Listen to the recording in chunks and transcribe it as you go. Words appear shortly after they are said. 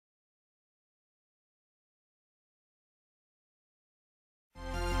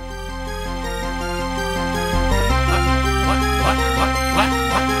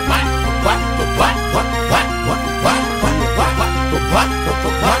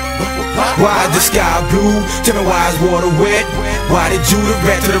Why is the sky blue? Tell me why is water wet? Why did Judah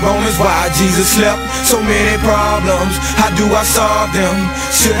rat to the Romans? Why Jesus slept? So many problems, how do I solve them?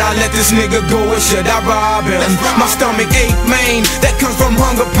 Should I let this nigga go or should I rob him? My stomach ache, man, that comes from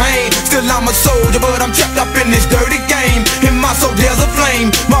hunger, pain. Still I'm a soldier, but I'm trapped up in this dirty game. In my soul there's a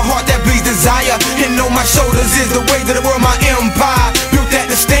flame, my heart that bleeds desire. And on my shoulders is the weight of the world, my empire. Built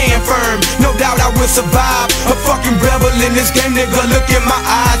that to stand firm, no doubt I will survive. A fucking rebel in this game, nigga, look in my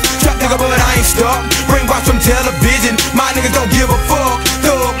eyes. Trapped nigga, but I ain't stuck. Brainwashed from television, my niggas don't give a fuck.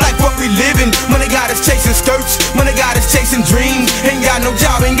 Thug like what we living. Money got us chasing skirts, money got us chasing dreams. Ain't got no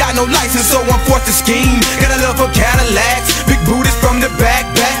job, ain't got no license, so I'm forced to scheme. Got a love for Cadillacs, big booties from the back.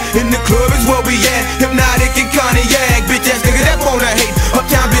 In the club is where we at, hypnotic and cognac. Bitch ass nigga that wanna hate,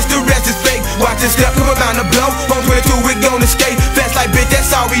 uptown bitch the rest is fake. Watch this step, come around the blow. On 22 we gonna skate, fast like bitch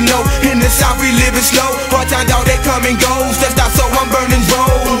that's all we know. In the south we living slow, hard time dog they come and go. Stressed out so I'm burning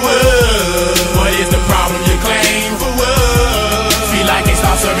road. What is the problem you claim? Feel like they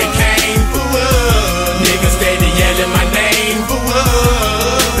start serving cane. Niggas steady yelling my name.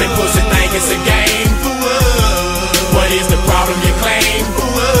 They pussy think it's a game. What is the problem you claim?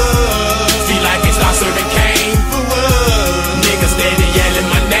 Feel like they start serving cane. Niggas steady yelling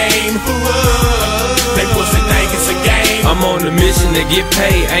my name. They pussy think it's a game. I'm on a mission to get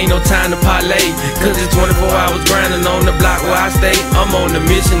paid, ain't no time to parlay. Cause it's 24 hours grinding on the block where I stay. I'm on a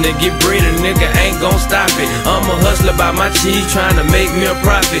mission to get bread, a nigga ain't gon' stop it. I'm a hustler by my cheese, trying to make me a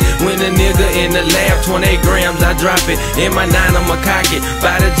profit. When a nigga in the lab, 28 grams, I drop it. In my 9, I'ma cock it,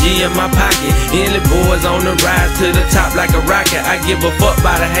 by the G in my pocket. Any boys on the rise to the top like a rocket. I give a fuck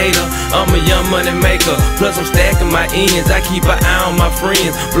by the hater, I'm a young money maker. Plus I'm stacking my ends, I keep an eye on my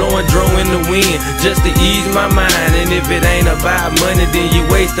friends. Blowing dro in the wind, just to ease my mind. And if it ain't about money, then you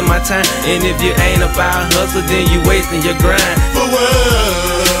wasting my time. And if you ain't about hustle, then you wasting your grind.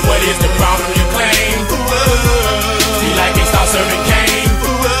 What is the problem you claim? Feel like they start serving cane.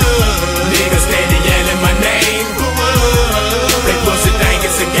 Niggas steady yelling my name. They pussy think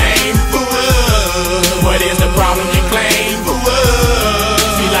it's a game. What is the problem you claim?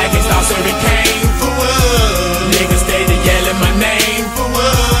 Feel like they start serving cane. Niggas steady yelling my name.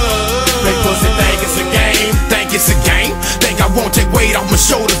 They pussy think it's a game. Think it's a game. Think I won't take weight off my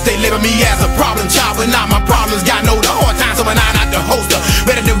shoulders. They label me as a problem child, but not my problems. Got no the hard times, so I'm not out the holster.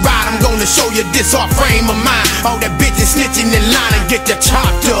 Ready to ride, I'm gonna show you this hard frame of mine. All that bitches snitching in line and get you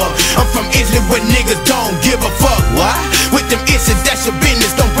chopped up. I'm from Italy where niggas don't give a fuck. What? With them issues, that's your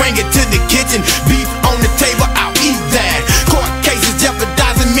business. Don't bring it to the kitchen. Beef on the table, I'll eat that. Court cases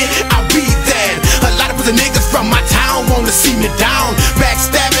jeopardizing me, I'll be that. A lot of the niggas from my town wanna see me down.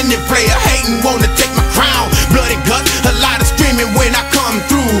 Backstabbing and player hating, wanna take my crown. Blood and guts, a lot of screaming when I come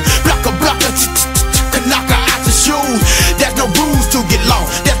through. Blocker, blocker, knock her out your shoes. There's no rules to get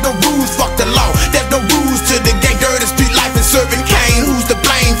lost. There's no rules, fuck the law. There's no rules to the gang. Dirty street life and serving cane. Who's to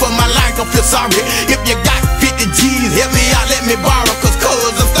blame for my life? Don't feel sorry. If you got 50 G's, help me out, let me borrow. Cause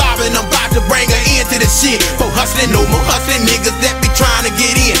I'm starving. I'm about to bring her into the shit. For hustling, no more hustling. Niggas that be trying to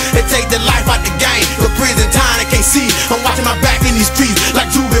get in. They take the life out the game. For prison time, they can't see. I'm watching my back in these streets like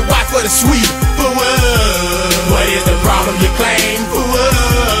Juve watch for the sweet. What is the problem you claim?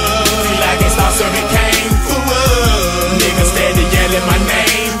 Feel like they start serving cane. Niggas steady yelling my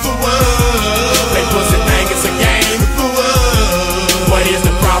name. They pussy think it's a game. What is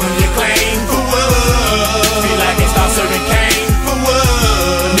the problem you claim? Feel like they start serving cane.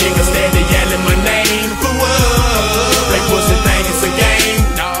 Niggas steady yelling my name. They pussy think it's a game.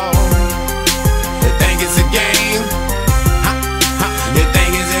 No, they think it's a game. They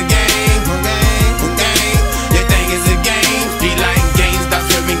think it's a game.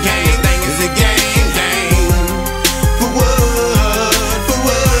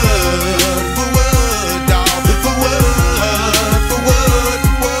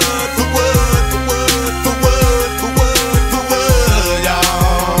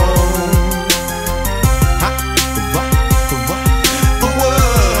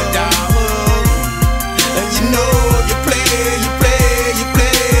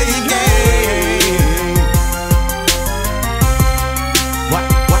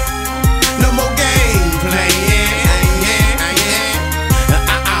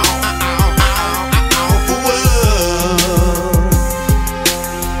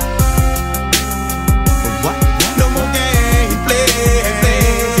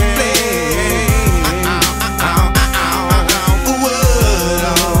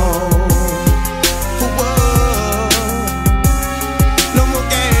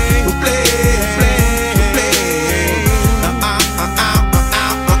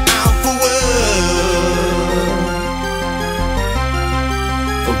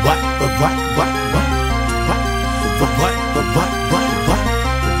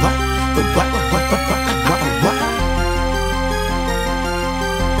 Bye.